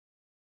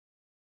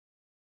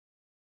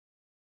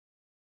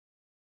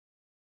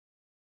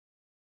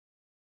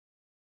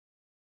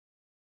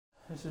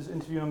This is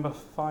interview number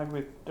 5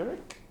 with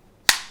Derek.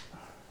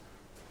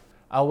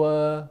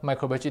 Our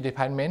microbiology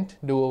department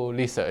do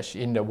research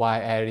in the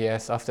wide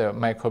areas of the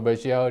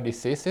microbial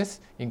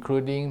diseases,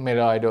 including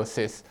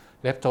melioidosis,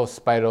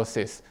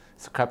 leptospirosis,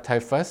 scrub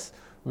typhus.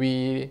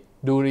 We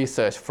do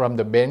research from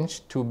the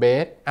bench to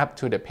bed up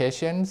to the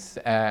patients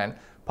and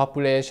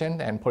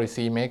population and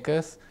policy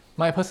makers.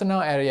 My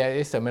personal area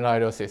is the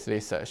melioidosis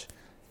research.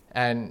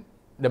 And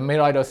the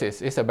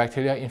melioidosis is a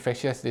bacterial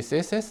infectious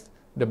disease.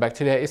 The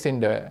bacteria is in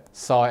the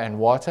soil and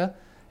water,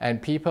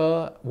 and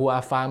people who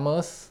are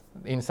farmers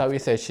in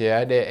Southeast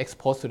Asia, they're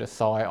exposed to the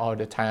soil all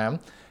the time,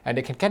 and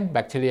they can get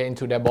bacteria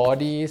into their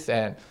bodies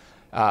and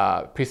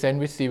present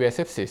with severe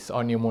sepsis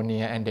or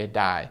pneumonia, and they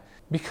die.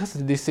 Because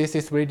the disease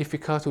is very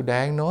difficult to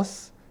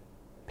diagnose,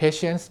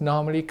 patients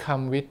normally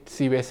come with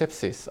severe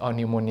sepsis or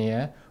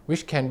pneumonia,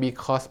 which can be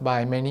caused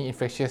by many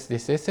infectious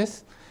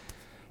diseases,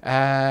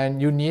 and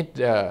you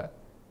need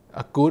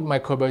a good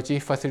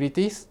microbiology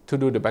facilities to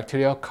do the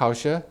bacterial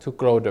culture to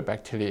grow the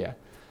bacteria.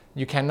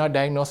 You cannot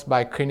diagnose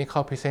by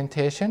clinical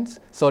presentations,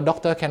 so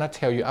doctor cannot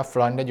tell you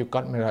upfront that you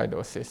got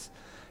melioidosis.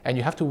 And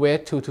you have to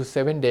wait 2 to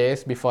 7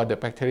 days before the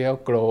bacteria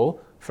grow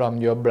from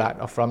your blood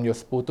or from your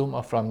sputum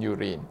or from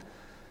urine.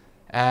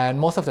 And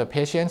most of the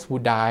patients who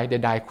die, they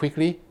die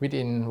quickly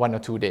within 1 or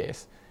 2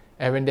 days.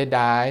 And when they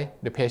die,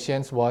 the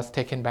patients was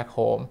taken back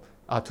home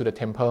to the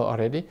temple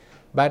already.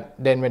 But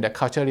then when the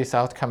culture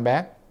results come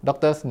back,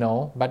 doctors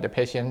know, but the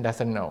patient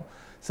doesn't know.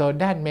 So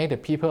that made the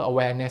people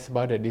awareness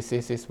about the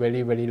disease is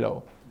very, very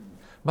low.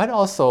 But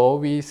also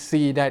we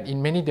see that in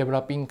many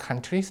developing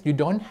countries, you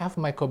don't have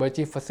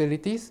microbiology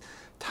facilities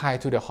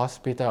tied to the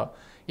hospital.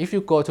 If you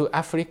go to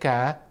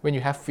Africa, when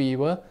you have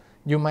fever,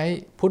 you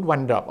might put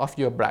 1 drop of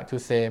your blood to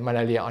say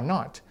malaria or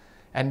not.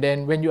 And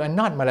then when you are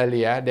not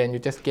malaria, then you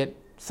just get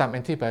some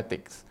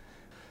antibiotics.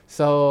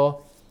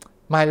 So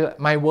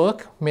my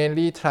work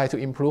mainly try to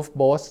improve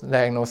both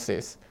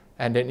diagnosis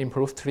and then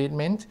improve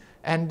treatment.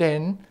 And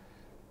then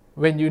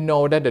when you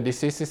know that the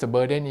disease is a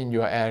burden in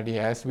your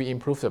areas, we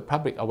improve the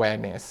public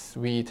awareness.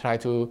 We try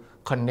to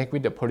connect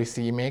with the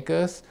policy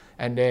makers,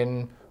 and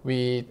then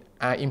we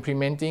are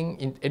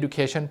implementing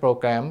education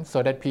programs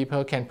so that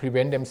people can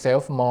prevent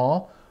themselves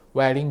more,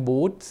 wearing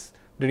boots,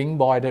 drink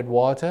boiled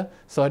water,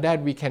 so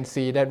that we can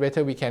see that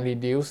whether we can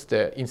reduce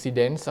the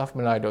incidence of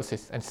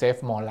melioidosis and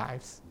save more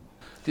lives.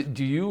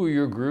 Do you or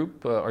your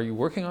group, are you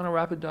working on a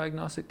rapid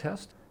diagnostic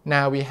test?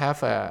 Now we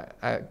have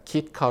a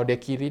kit called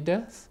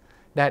DekiReaders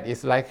that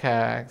is like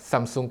a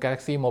Samsung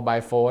Galaxy mobile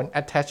phone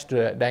attached to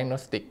the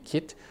diagnostic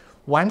kit.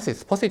 Once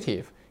it's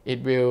positive,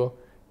 it will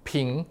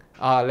ping,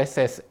 let's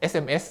say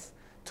SMS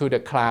to the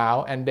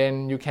cloud, and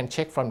then you can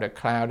check from the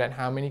cloud that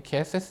how many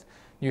cases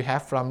you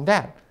have from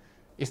that.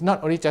 It's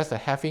not only just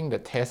having the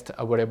test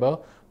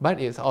available,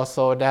 but it's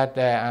also that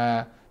there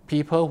are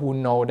people who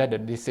know that the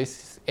disease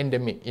is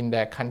endemic in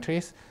their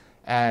countries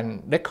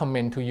and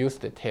recommend to use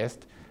the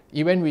test.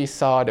 Even we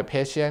saw the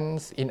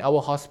patients in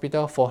our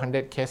hospital,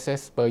 400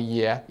 cases per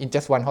year in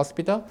just one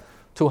hospital,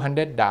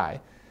 200 die.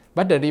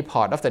 But the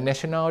report of the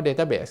national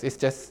database is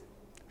just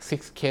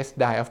 6 cases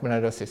die of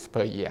melioidosis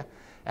per year.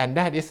 And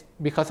that is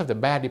because of the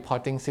bad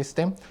reporting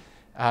system.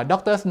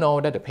 Doctors know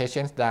that the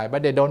patients die,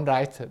 but they don't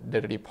write the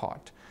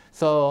report.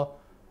 So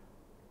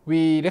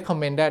we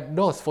recommend that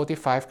those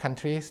 45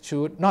 countries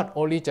should not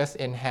only just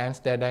enhance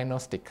their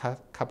diagnostic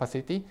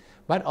capacity,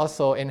 but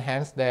also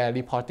enhance their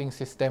reporting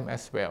system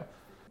as well.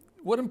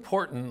 What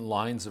important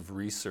lines of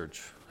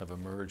research have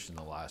emerged in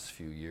the last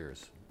few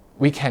years?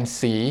 We can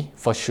see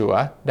for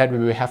sure that we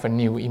will have a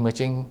new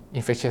emerging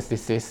infectious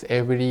disease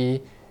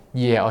every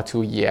year or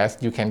 2 years.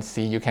 You can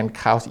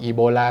count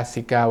Ebola,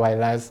 Zika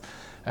virus,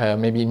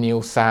 maybe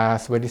new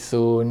SARS very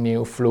soon,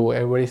 new flu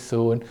very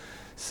soon.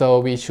 So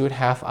we should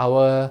have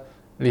our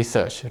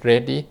research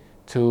ready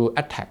to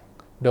attack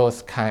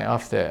those kind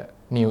of the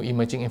new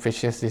emerging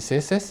infectious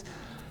diseases,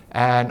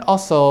 and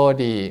also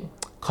the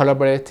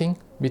collaborating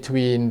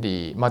between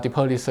the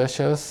multiple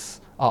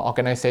researchers or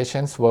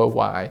organizations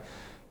worldwide.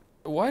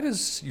 Why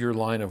does your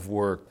line of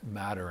work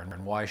matter,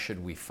 and why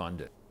should we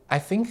fund it? I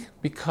think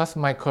because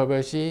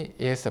microbiology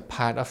is a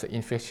part of the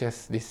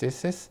infectious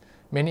diseases.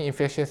 Many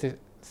infectious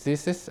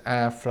diseases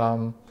are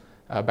from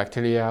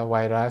bacteria,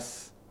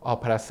 virus, or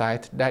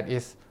parasite. That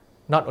is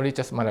not only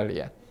just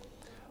malaria.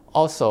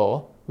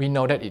 Also, we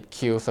know that it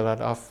kills a lot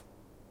of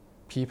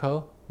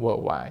people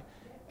worldwide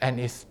and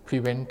is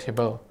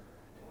preventable.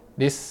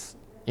 This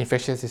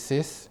infectious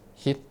disease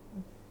hit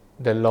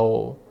the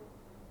lower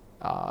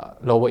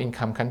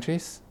income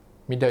countries,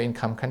 middle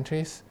income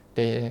countries,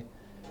 and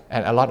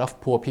a lot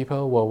of poor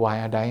people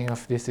worldwide are dying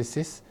of this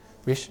disease,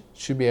 which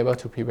should be able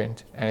to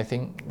prevent. And I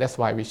think that's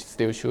why we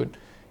still should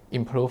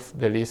improve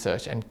the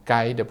research and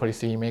guide the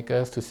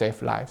policymakers to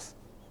save lives.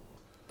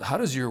 How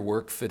does your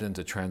work fit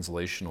into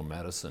translational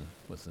medicine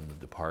within the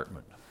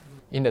department?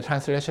 In the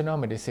translational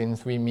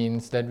medicines, we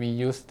means that we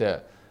use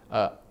the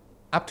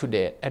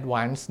up-to-date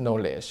advanced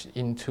knowledge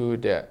into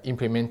the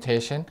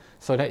implementation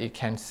so that it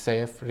can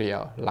save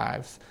real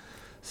lives.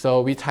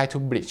 So we try to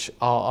bridge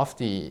all of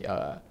the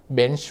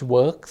bench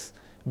works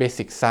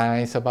basic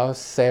science about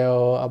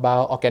cell,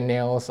 about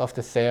organelles of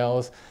the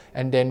cells,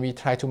 and then we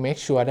try to make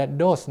sure that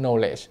those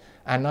knowledge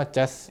are not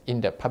just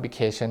in the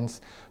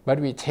publications, but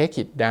we take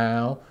it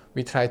down,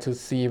 we try to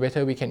see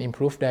whether we can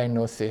improve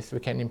diagnosis, we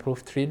can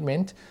improve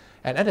treatment,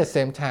 and at the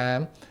same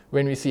time,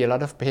 when we see a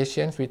lot of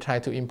patients, we try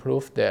to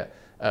improve the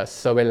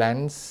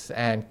surveillance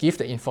and give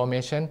the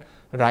information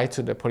right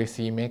to the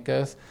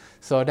policymakers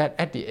so that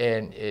at the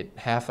end it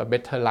have a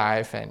better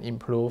life and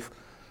improve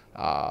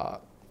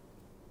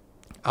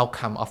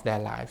outcome of their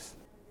lives.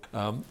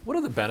 What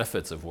are the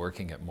benefits of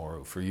working at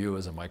Moru for you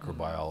as a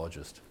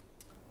microbiologist?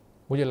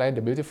 Would you like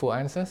the beautiful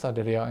answers or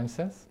the real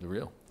answers? The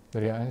real.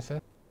 The real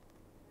answer?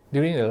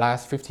 During the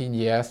last 15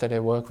 years that I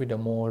work with the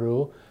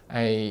Moru,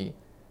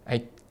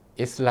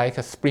 it's like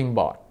a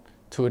springboard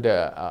to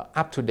the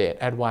up-to-date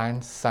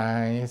advanced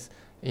science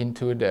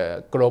into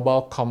the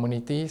global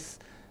communities,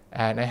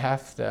 and I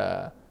have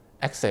the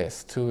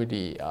access to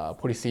the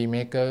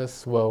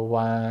policymakers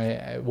worldwide.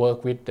 I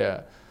work with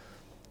the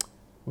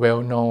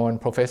well-known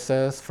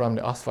professors from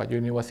the Oxford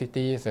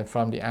universities and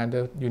from the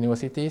other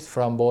universities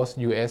from both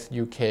US,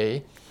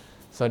 UK.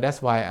 So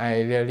that's why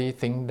I really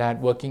think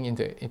that working in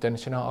the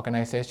international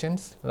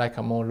organizations like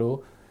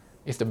Moru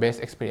is the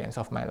best experience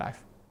of my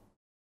life.